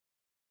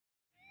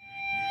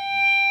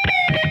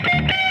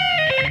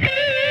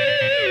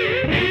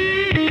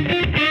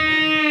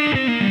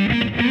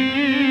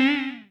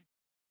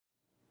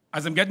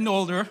as I'm getting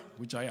older,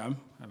 which I am,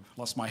 I've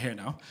lost my hair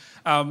now,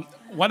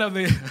 one of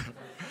the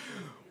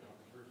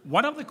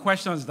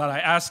questions that I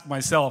ask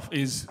myself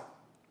is,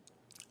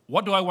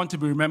 what do I want to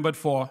be remembered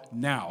for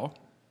now?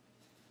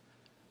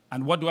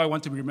 And what do I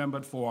want to be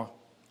remembered for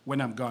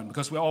when I'm gone?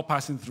 Because we're all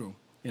passing through,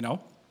 you know?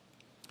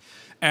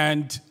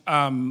 And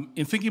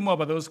in thinking more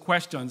about those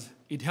questions,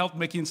 it helped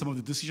making some of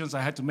the decisions I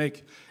had to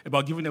make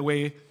about giving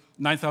away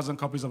 9,000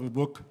 copies of a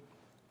book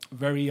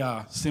very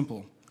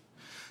simple.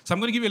 So I'm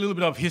going to give you a little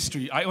bit of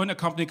history. I own a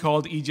company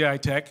called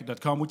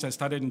ejitech.com, which I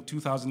started in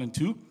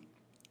 2002.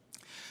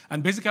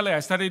 And basically,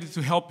 I started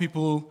to help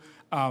people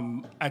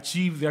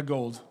achieve their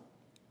goals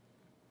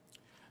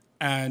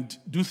and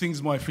do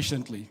things more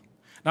efficiently.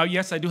 Now,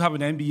 yes, I do have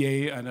an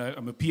MBA, and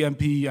I'm a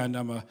PMP, and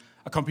I'm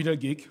a computer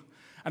geek.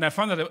 And I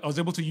found that I was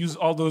able to use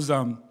all those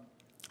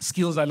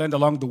skills I learned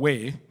along the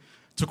way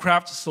to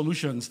craft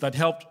solutions that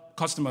helped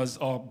customers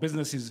or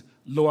businesses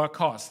lower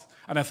costs.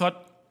 And I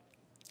thought,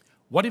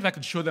 what if I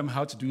could show them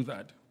how to do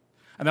that?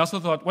 And I also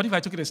thought, what if I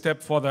took it a step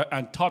further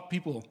and taught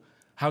people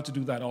how to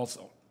do that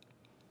also?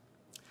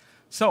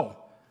 So,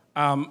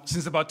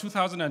 since about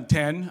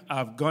 2010,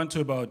 I've gone to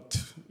about,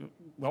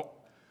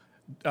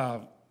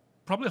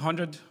 probably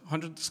 100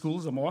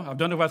 schools or more. I've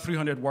done over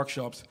 300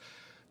 workshops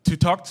to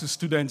talk to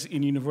students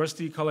in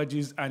university,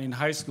 colleges, and in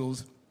high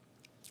schools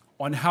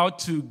on how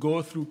to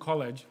go through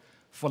college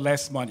for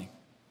less money,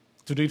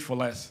 to do it for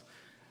less.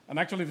 And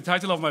actually, the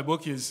title of my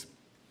book is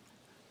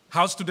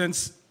How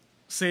Students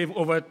Save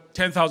Over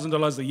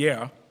 $10,000 a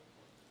Year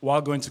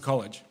While Going to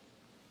College.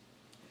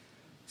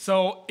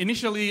 So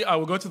initially, I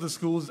would go to the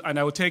schools and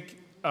I would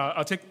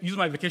use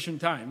my vacation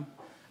time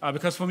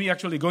because for me,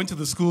 actually, going to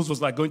the schools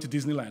was like going to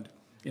Disneyland.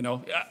 You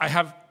know,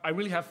 I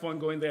really have fun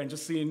going there and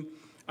just seeing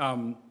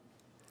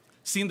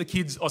the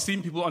kids or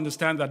seeing people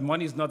understand that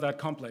money is not that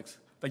complex.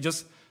 They're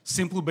just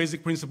simple,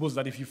 basic principles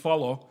that if you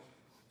follow,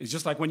 it's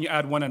just like when you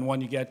add 1 and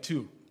 1, you get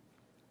 2.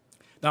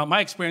 Now, my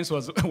experience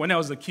was when I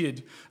was a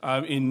kid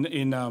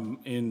in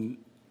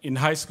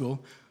high school,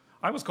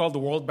 I was called the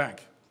World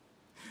Bank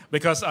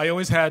because I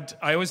always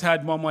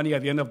had more money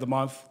at the end of the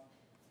month,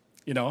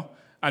 you know,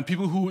 and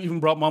people who even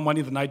brought more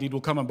money than I did will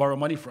come and borrow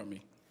money from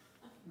me.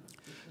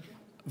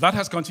 That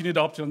has continued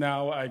up till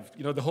now.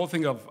 The whole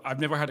thing of I've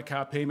never had a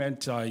car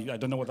payment. I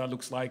don't know what that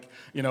looks like,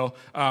 you know.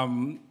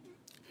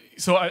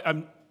 So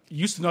I'm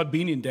used to not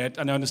being in debt,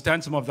 and I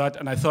understand some of that.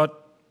 And I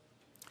thought,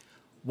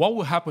 what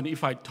would happen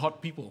if I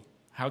taught people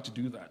how to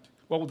do that?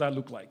 What would that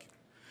look like?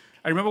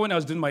 I remember when I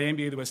was doing my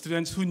MBA, there were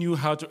students who knew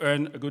how to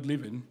earn a good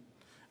living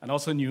and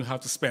also knew how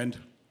to spend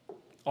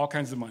all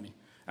kinds of money.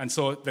 And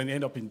so then they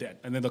end up in debt.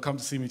 And then they'll come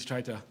to see me to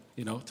try to,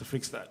 to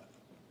fix that.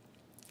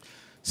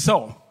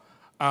 So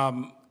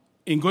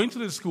in going to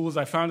the schools,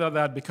 I found out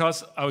that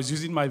because I was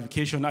using my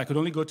vacation, I could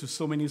only go to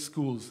so many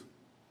schools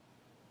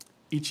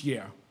each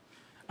year.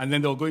 And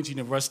then they'll go into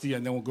university,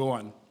 and then we'll go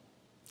on.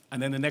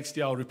 And then the next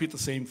year, I'll repeat the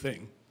same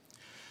thing.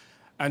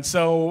 And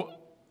so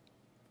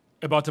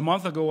about a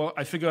month ago,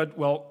 I figured,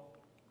 well,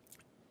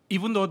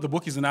 even though the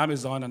book is on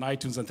Amazon and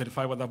iTunes and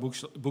 35 other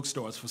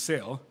bookstores for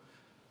sale,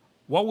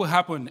 what will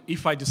happen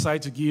if I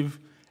decide to give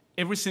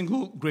every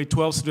single grade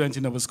 12 student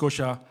in Nova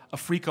Scotia a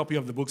free copy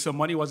of the book? So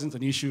money wasn't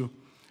an issue,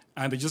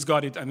 and they just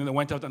got it, and then they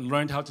went out and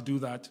learned how to do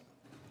that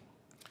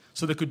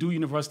so they could do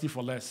university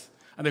for less.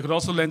 And they could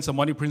also learn some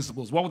money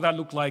principles. What would that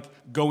look like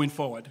going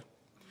forward?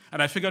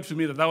 And I figured for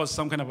me that that was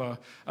some kind of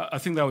a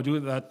thing that I would do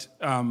that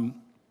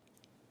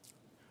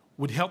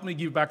would help me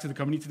give back to the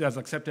community that has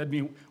accepted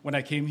me when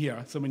I came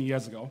here so many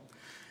years ago.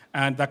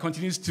 And that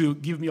continues to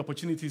give me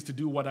opportunities to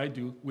do what I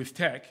do with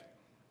tech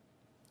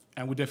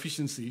and with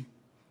efficiency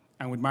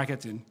and with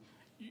marketing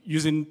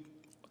using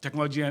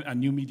technology and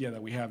new media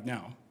that we have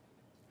now.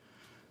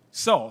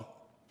 So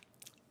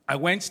I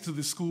went to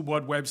the school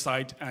board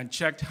website and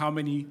checked how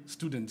many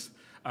students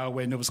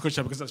were in Nova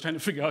Scotia because I was trying to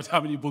figure out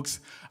how many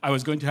books I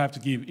was going to have to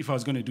give if I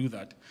was going to do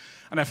that.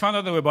 And I found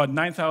out there were about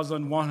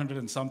 9,100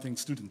 and something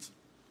students.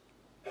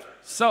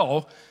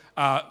 So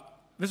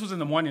this was in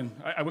the morning.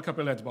 I wake up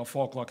early at about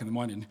 4 o'clock in the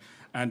morning,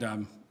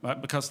 and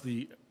because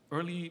the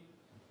early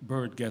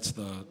bird gets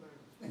the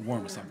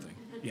worm or something.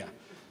 Yeah.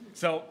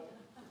 So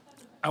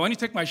I went to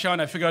take my shower,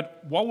 and I figured,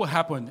 what would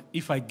happen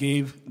if I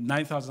gave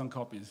 9,000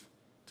 copies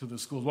to the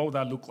schools? What would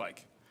that look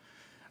like?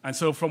 And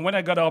so from when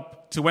I got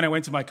up to when I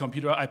went to my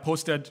computer, I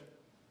posted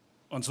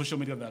on social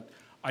media that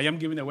I am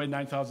giving away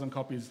 9,000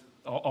 copies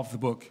of the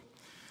book.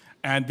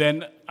 And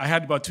then I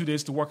had about 2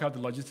 days to work out the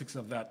logistics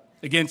of that.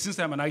 Again, since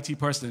I'm an IT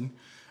person,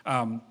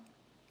 I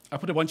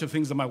put a bunch of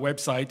things on my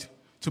website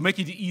to make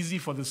it easy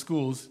for the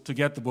schools to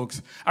get the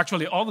books.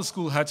 Actually, all the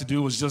school had to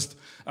do was just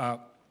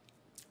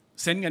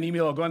send an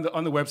email or go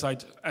on the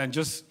website and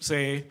just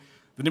say,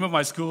 the name of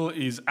my school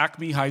is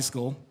Acme High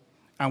School,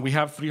 and we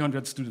have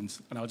 300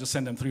 students, and I'll just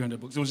send them 300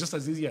 books. It was just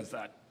as easy as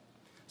that.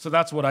 So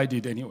that's what I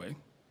did anyway.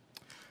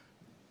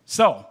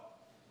 So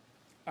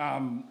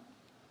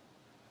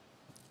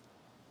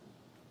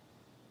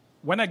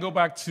when I go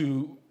back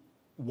to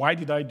why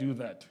did I do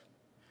that,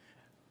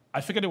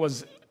 I figured it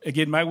was,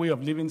 again, my way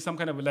of leaving some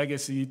kind of a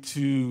legacy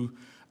to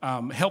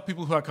help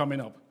people who are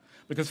coming up.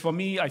 Because for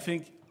me, I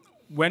think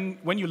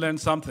when you learn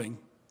something,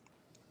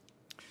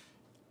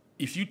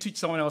 if you teach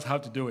someone else how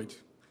to do it,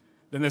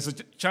 then there's a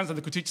chance that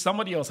they could teach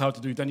somebody else how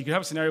to do it. And you could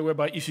have a scenario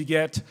whereby if you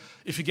get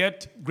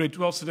grade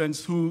 12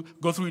 students who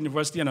go through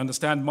university and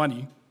understand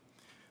money,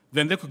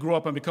 then they could grow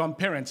up and become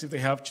parents if they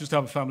choose to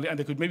have a family, and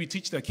they could maybe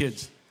teach their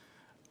kids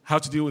how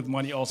to deal with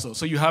money also.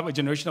 So you have a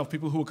generation of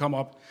people who will come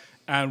up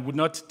and would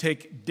not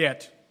take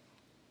debt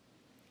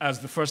as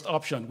the first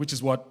option, which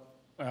is what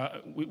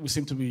we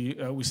seem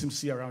to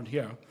see around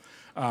here.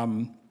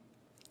 I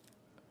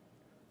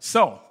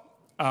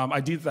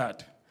did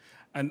that.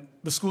 And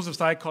the schools have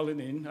started calling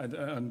in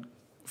and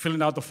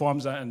filling out the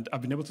forms, and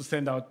I've been able to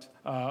send out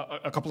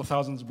a couple of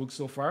thousands of books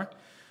so far.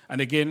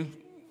 And again,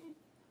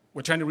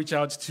 we're trying to reach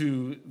out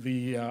to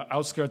the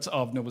outskirts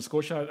of Nova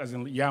Scotia, as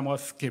in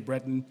Yarmouth, Cape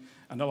Breton,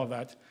 and all of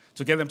that,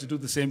 to get them to do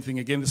the same thing.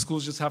 Again, the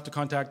schools just have to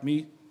contact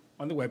me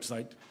on the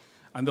website,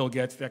 and they'll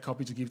get their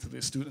copy to give to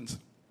their students.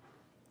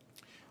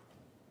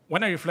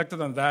 When I reflected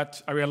on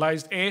that, I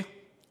realized, A,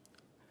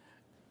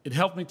 it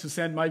helped me to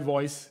send my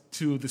voice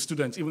to the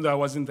students, even though I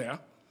wasn't there.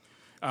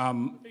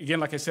 Again,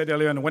 like I said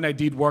earlier, and when I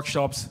did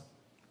workshops,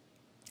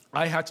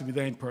 I had to be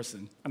there in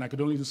person, and I could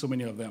only do so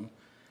many of them.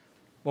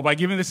 But by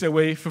giving this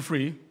away for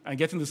free and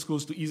getting the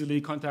schools to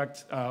easily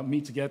contact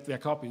me to get their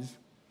copies,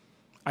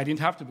 I didn't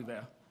have to be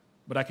there,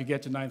 but I could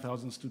get to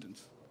 9,000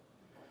 students.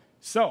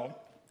 So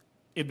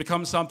it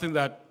becomes something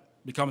that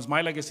becomes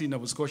my legacy in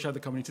Nova Scotia, the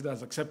community that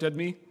has accepted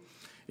me.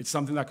 It's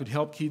something that could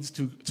help kids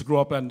to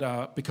grow up and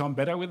become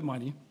better with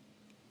money.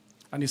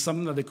 And it's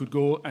something that they could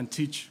go and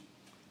teach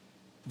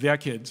their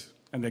kids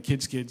and their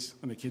kids' kids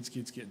and their kids'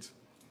 kids' kids,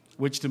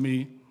 which to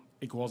me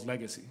equals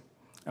legacy,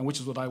 and which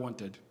is what I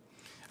wanted.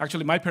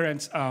 Actually, my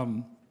parents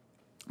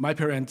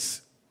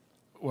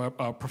were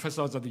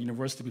professors at the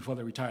university before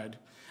they retired.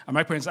 And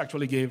my parents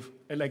actually gave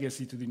a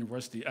legacy to the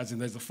university, as in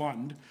there's a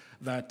fund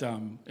that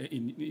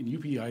in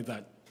UPI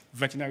that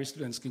veterinary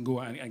students can go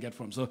and get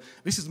from. So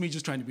this is me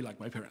just trying to be like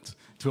my parents,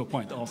 to a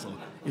point also,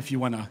 if you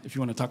wanna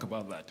talk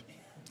about that.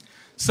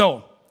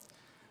 So,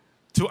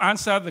 to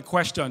answer the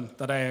question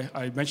that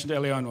I mentioned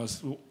earlier on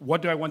was,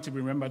 what do I want to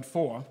be remembered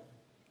for?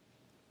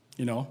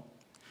 You know?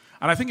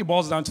 And I think it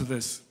boils down to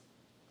this.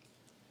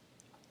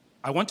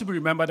 I want to be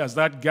remembered as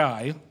that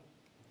guy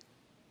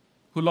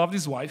who loved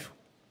his wife,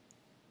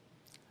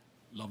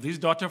 loved his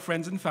daughter,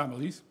 friends, and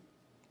families,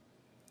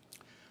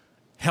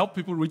 helped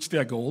people reach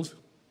their goals,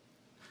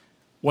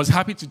 was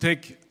happy to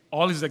take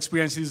all his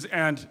experiences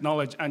and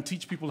knowledge and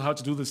teach people how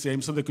to do the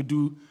same so they could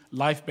do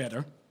life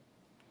better.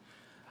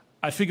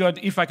 I figured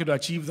if I could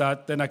achieve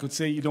that, then I could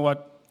say, you know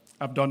what,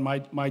 I've done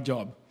my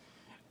job.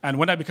 And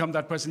when I become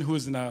that person who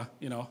is in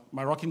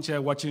my rocking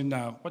chair watching,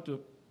 what do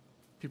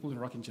people in a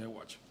rocking chair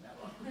watch?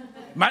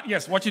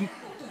 Yes, watching.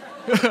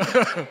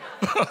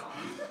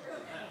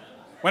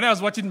 When I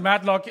was watching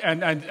Matlock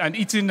and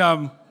eating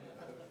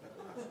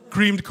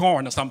creamed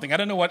corn or something, I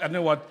don't know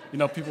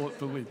what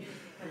people eat.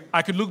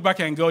 I could look back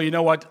and go, you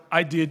know what,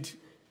 I did,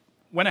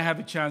 when I had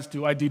the chance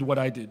to, I did what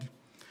I did.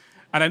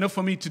 And I know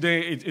for me today,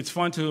 it's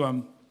fun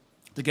to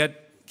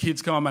get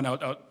kids come and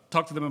I'll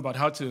talk to them about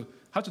how to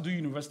do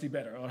university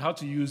better, or how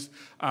to use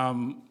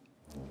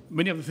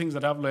many of the things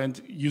that I've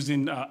learned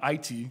using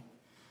IT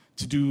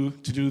to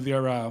do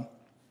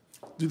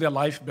their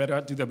life better,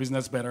 do their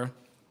business better,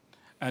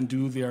 and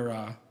do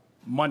their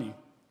money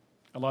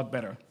a lot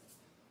better.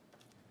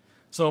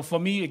 So for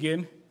me,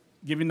 again,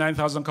 giving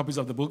 9,000 copies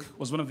of the book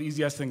was one of the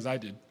easiest things I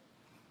did.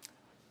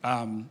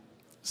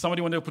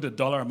 Somebody wanted to put a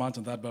dollar amount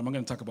on that, but I'm not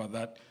going to talk about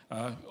that,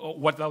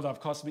 what that would have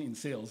cost me in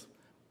sales.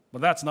 But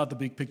that's not the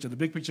big picture. The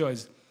big picture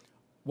is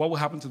what will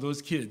happen to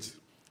those kids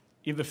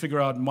if they figure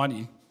out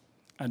money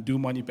and do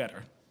money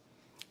better.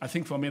 I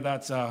think for me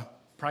that's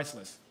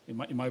priceless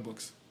in my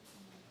books.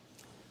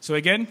 So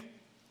again,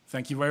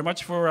 thank you very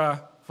much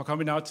for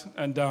coming out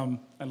and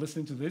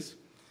listening to this.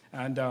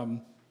 And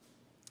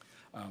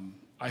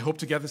I hope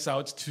to get this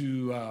out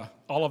to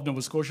all of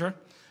Nova Scotia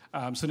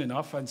soon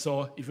enough. And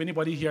so if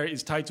anybody here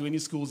is tied to any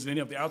schools in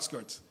any of the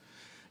outskirts,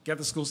 get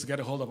the schools to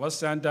get a hold of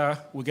us, and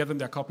we'll get them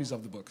their copies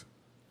of the book.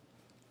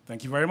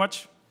 Thank you very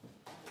much.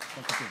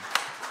 Thank you.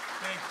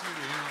 Thank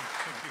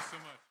you so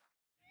much.